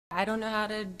I don't know how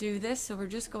to do this, so we're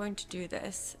just going to do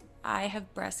this. I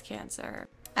have breast cancer.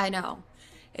 I know.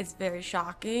 It's very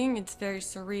shocking. It's very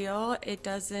surreal. It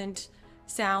doesn't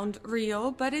sound real,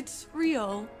 but it's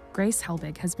real. Grace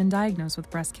Helbig has been diagnosed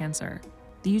with breast cancer.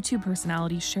 The YouTube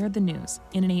personality shared the news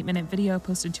in an 8-minute video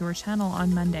posted to her channel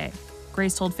on Monday.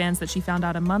 Grace told fans that she found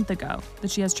out a month ago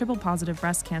that she has triple-positive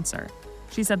breast cancer.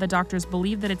 She said the doctors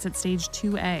believe that it's at stage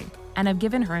 2A and have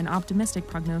given her an optimistic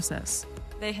prognosis.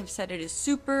 They have said it is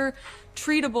super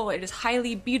treatable, it is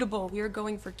highly beatable. We are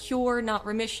going for cure, not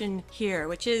remission here,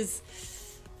 which is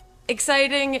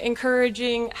exciting,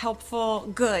 encouraging, helpful,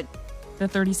 good. The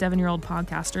 37-year-old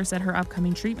podcaster said her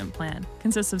upcoming treatment plan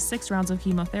consists of 6 rounds of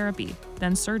chemotherapy,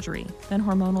 then surgery, then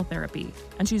hormonal therapy,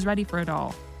 and she's ready for it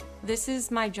all. This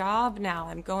is my job now.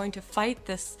 I'm going to fight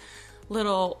this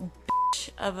little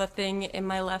bitch of a thing in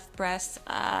my left breast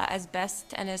as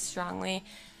best and as strongly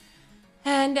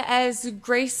and as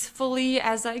gracefully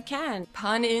as I can,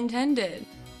 pun intended.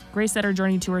 Grace said her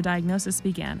journey to her diagnosis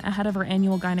began ahead of her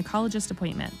annual gynecologist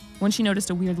appointment when she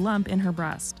noticed a weird lump in her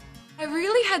breast. I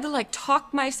really had to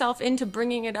talk myself into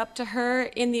bringing it up to her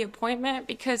in the appointment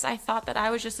because I thought that I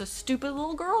was just a stupid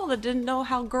little girl that didn't know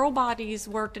how girl bodies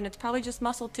worked and it's probably just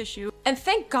muscle tissue. And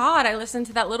thank God I listened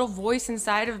to that little voice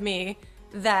inside of me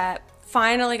that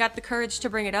finally got the courage to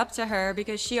bring it up to her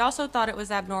because she also thought it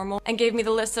was abnormal and gave me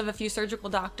the list of a few surgical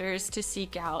doctors to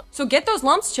seek out. So get those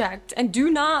lumps checked and do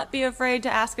not be afraid to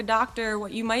ask a doctor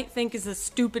what you might think is a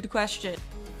stupid question.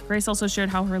 Grace also shared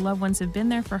how her loved ones have been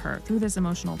there for her through this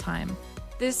emotional time.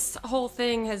 This whole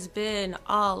thing has been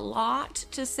a lot,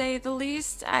 to say the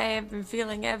least. I have been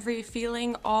feeling every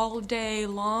feeling all day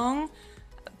long,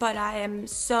 but I am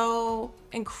so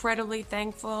incredibly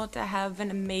thankful to have an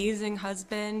amazing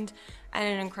husband and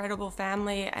an incredible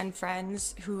family and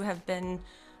friends who have been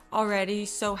already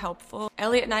so helpful.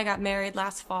 Elliot and I got married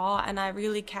last fall, and I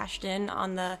really cashed in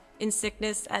on the in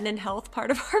sickness and in health part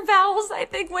of our vows, I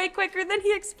think, way quicker than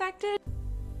he expected.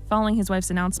 Following his wife's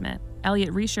announcement, Elliot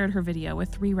reshared her video with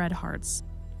 3 red hearts.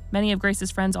 Many of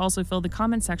Grace's friends also filled the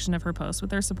comment section of her post with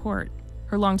their support.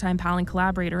 Her longtime pal and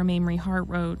collaborator, Mamrie Hart,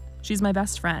 wrote, "She's my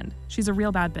best friend. She's a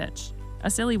real bad bitch. A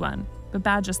silly one, but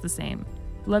bad just the same.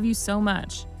 Love you so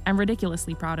much. I'm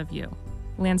ridiculously proud of you."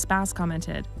 Lance Bass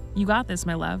commented, "You got this,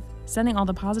 my love. Sending all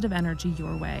the positive energy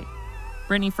your way."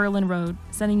 Brittany Ferlin wrote,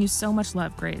 "Sending you so much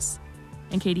love, Grace."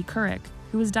 And Katie Couric,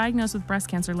 who was diagnosed with breast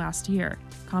cancer last year,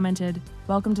 commented,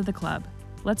 "Welcome to the club.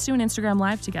 Let's do an Instagram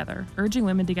live together, urging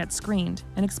women to get screened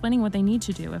and explaining what they need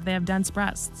to do if they have dense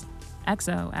breasts.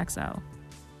 XOXO."